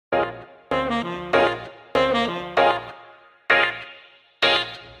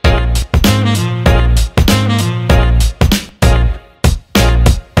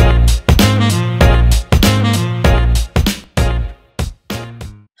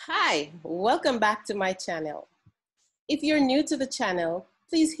Hi, welcome back to my channel. If you're new to the channel,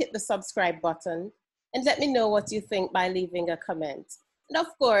 please hit the subscribe button and let me know what you think by leaving a comment. And of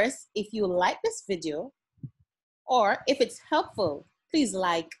course, if you like this video or if it's helpful, please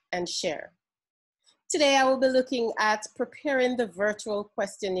like and share. Today, I will be looking at preparing the virtual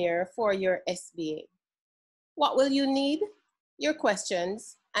questionnaire for your SBA. What will you need? Your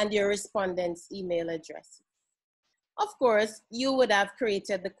questions and your respondent's email address. Of course, you would have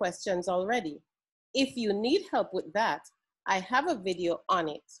created the questions already. If you need help with that, I have a video on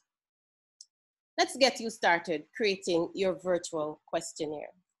it. Let's get you started creating your virtual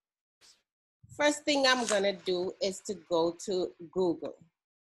questionnaire. First thing I'm gonna do is to go to Google.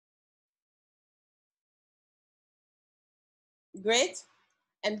 Great.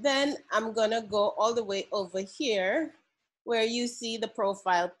 And then I'm gonna go all the way over here where you see the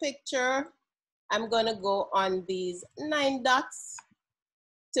profile picture. I'm gonna go on these 9 dots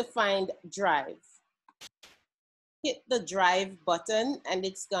to find Drive. Hit the Drive button and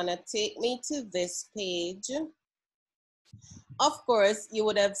it's gonna take me to this page. Of course, you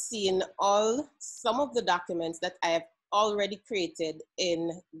would have seen some of the documents that I have already created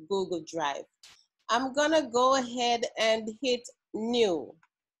in Google Drive. I'm gonna go ahead and hit New,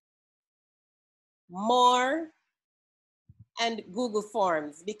 More, and Google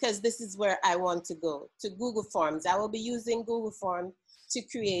Forms, because this is where I want to go, to Google Forms. I will be using Google Forms to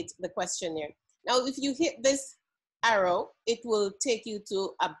create the questionnaire. Now, if you hit this arrow, it will take you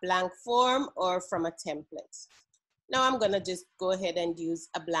to a blank form or from a template. Now I'm gonna just go ahead and use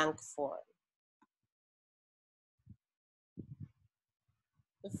a blank form.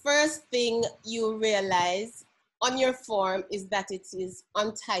 The first thing you realize on your form is that it is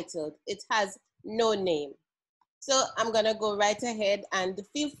untitled. It has no name. So I'm gonna go right ahead and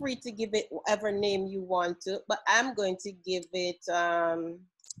feel free to give it whatever name you want to, but I'm going to give it, the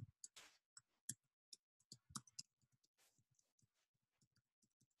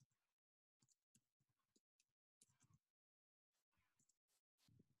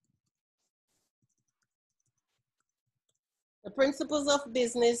Principles of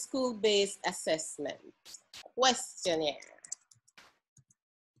Business School-Based Assessment Questionnaire.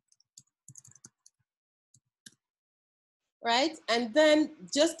 Right? And then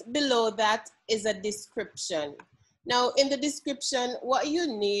just below that is a description. Now, in the description, what you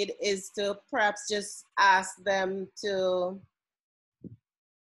need is to perhaps just ask them to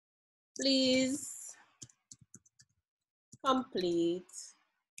please complete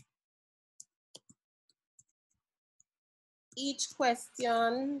each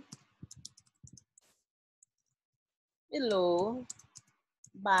question below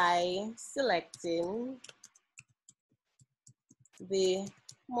by selecting the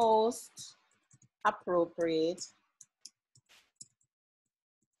most appropriate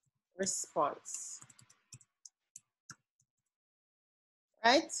response.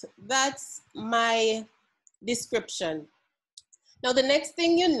 Right? That's my description. Now, the next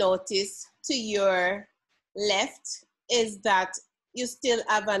thing you notice to your left is that you still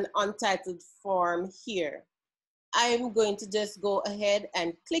have an untitled form here. I'm going to just go ahead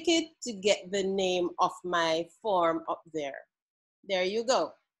and click it to get the name of my form up there. There you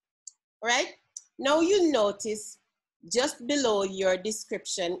go. All right? Now you notice just below your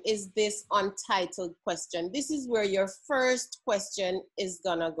description is this untitled question. This is where your first question is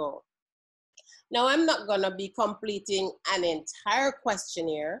gonna go. Now I'm not gonna be completing an entire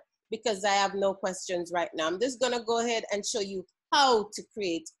questionnaire because I have no questions right now. I'm just gonna go ahead and show you how to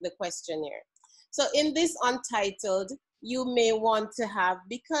create the questionnaire. So in this untitled, you may want to have,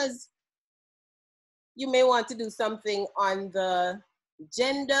 because you may want to do something on the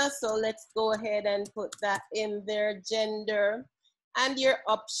gender. So let's go ahead and put that in there, gender. And your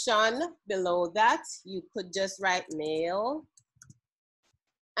option below that, you could just write male.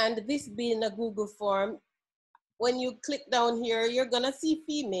 And this being a Google form, when you click down here, you're gonna see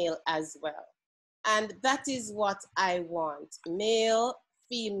female as well. And that is what I want, male,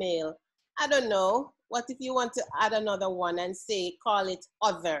 female. I don't know, what if you want to add another one and say, call it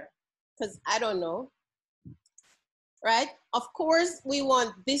other, because I don't know, right? Of course, we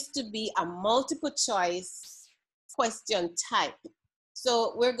want this to be a multiple choice question type.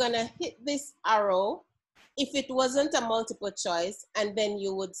 So we're gonna hit this arrow if it wasn't a multiple choice, and then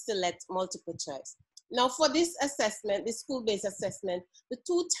you would select multiple choice. Now for this assessment, the school-based assessment, the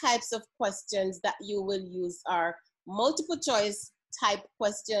 2 types of questions that you will use are multiple choice type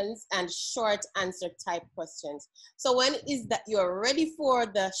questions and short answer type questions. So when it is that you're ready for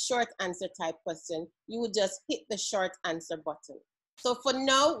the short answer type question, you would just hit the short answer button. So for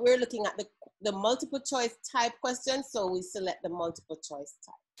now, we're looking at the multiple choice type question, so we select the multiple choice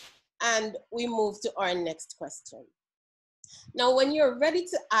type. And we move to our next question. Now, when you're ready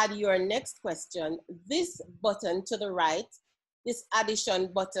to add your next question, this button to the right, this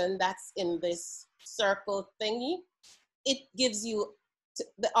addition button that's in this circle thingy, it gives you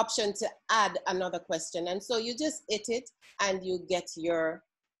the option to add another question. And so you just hit it and you get your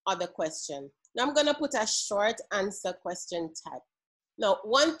other question. Now I'm gonna put a short answer question type. Now,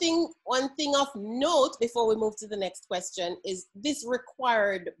 one thing of note before we move to the next question is this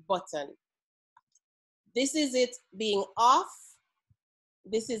required button. This is it being off.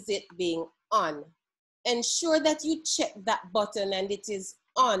 This is it being on. Ensure that you check that button and it is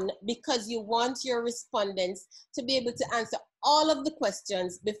on, because you want your respondents to be able to answer all of the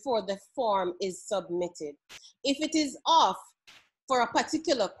questions before the form is submitted. If it is off for a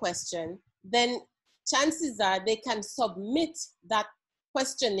particular question, then chances are they can submit that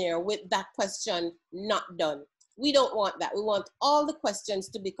questionnaire with that question not done. We don't want that. We want all the questions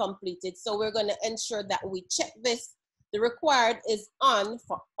to be completed. So we're going to ensure that we check this. The required is on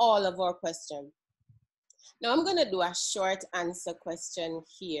for all of our questions. Now I'm going to do a short answer question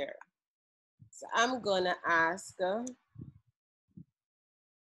here. So I'm going to ask,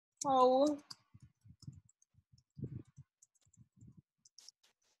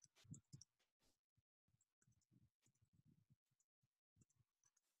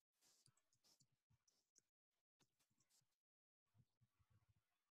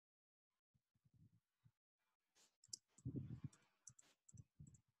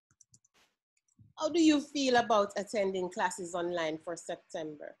 how do you feel about attending classes online for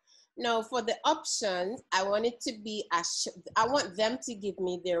September? Now, for the options, I want it to be, I want them to give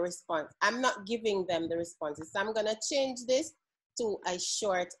me their response. I'm not giving them the responses. So I'm going to change this to a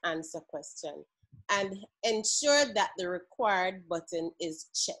short answer question and ensure that the required button is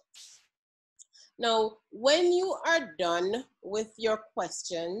checked. Now, when you are done with your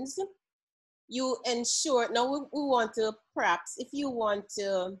questions, you ensure, now we want to, perhaps if you want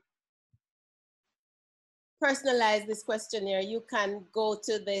to personalize this questionnaire, you can go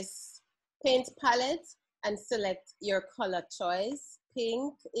to this paint palette and select your color choice.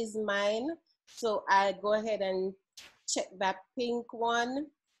 Pink is mine, so I go ahead and check that pink one.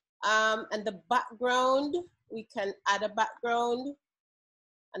 And the background, we can add a background,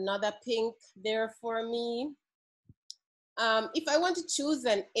 another pink there for me. If I want to choose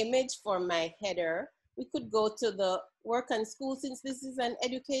an image for my header, we could go to the work and school, since this is an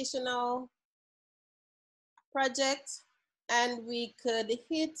educational project, and we could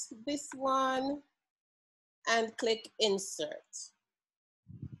hit this one and click insert.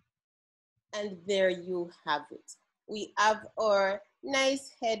 And there you have it. We have our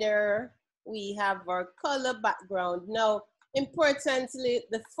nice header. We have our color background. Now, importantly,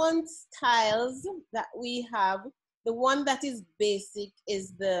 the font styles that we have, the one that is basic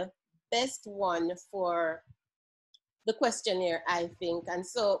is the best one for the questionnaire, I think. And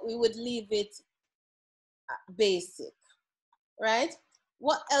so we would leave it basic, right?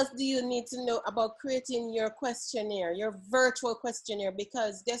 What else do you need to know about creating your questionnaire, your virtual questionnaire?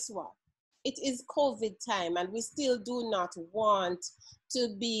 Because guess what? It is COVID time and we still do not want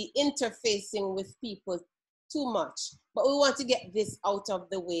to be interfacing with people too much, but we want to get this out of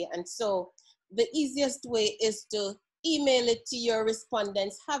the way. And so the easiest way is to email it to your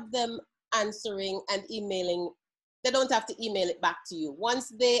respondents, have them answering and emailing. They don't have to email it back to you. Once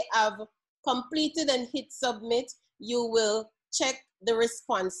they have completed and hit submit, you will check the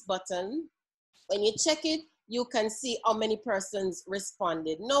response button. When you check it, you can see how many persons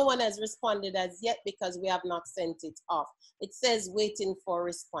responded. No one has responded as yet because we have not sent it off. It says waiting for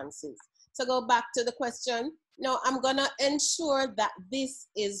responses. So go back to the question. Now I'm gonna ensure that this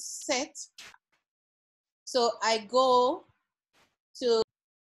is set. So I go to,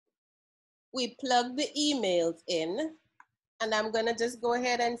 we plug the emails in, and I'm gonna just go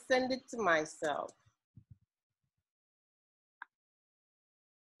ahead and send it to myself,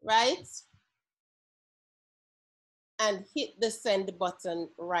 right? And hit the send button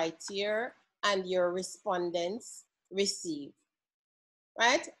right here, and your respondents receive,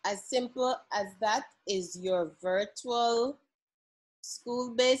 right? As simple as that is your virtual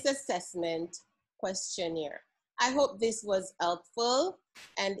school-based assessment questionnaire. I hope this was helpful,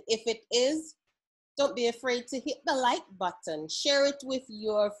 and if it is, don't be afraid to hit the like button, share it with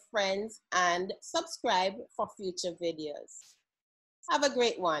your friends, and subscribe for future videos. Have a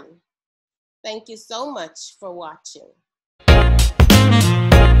great one. Thank you so much for watching.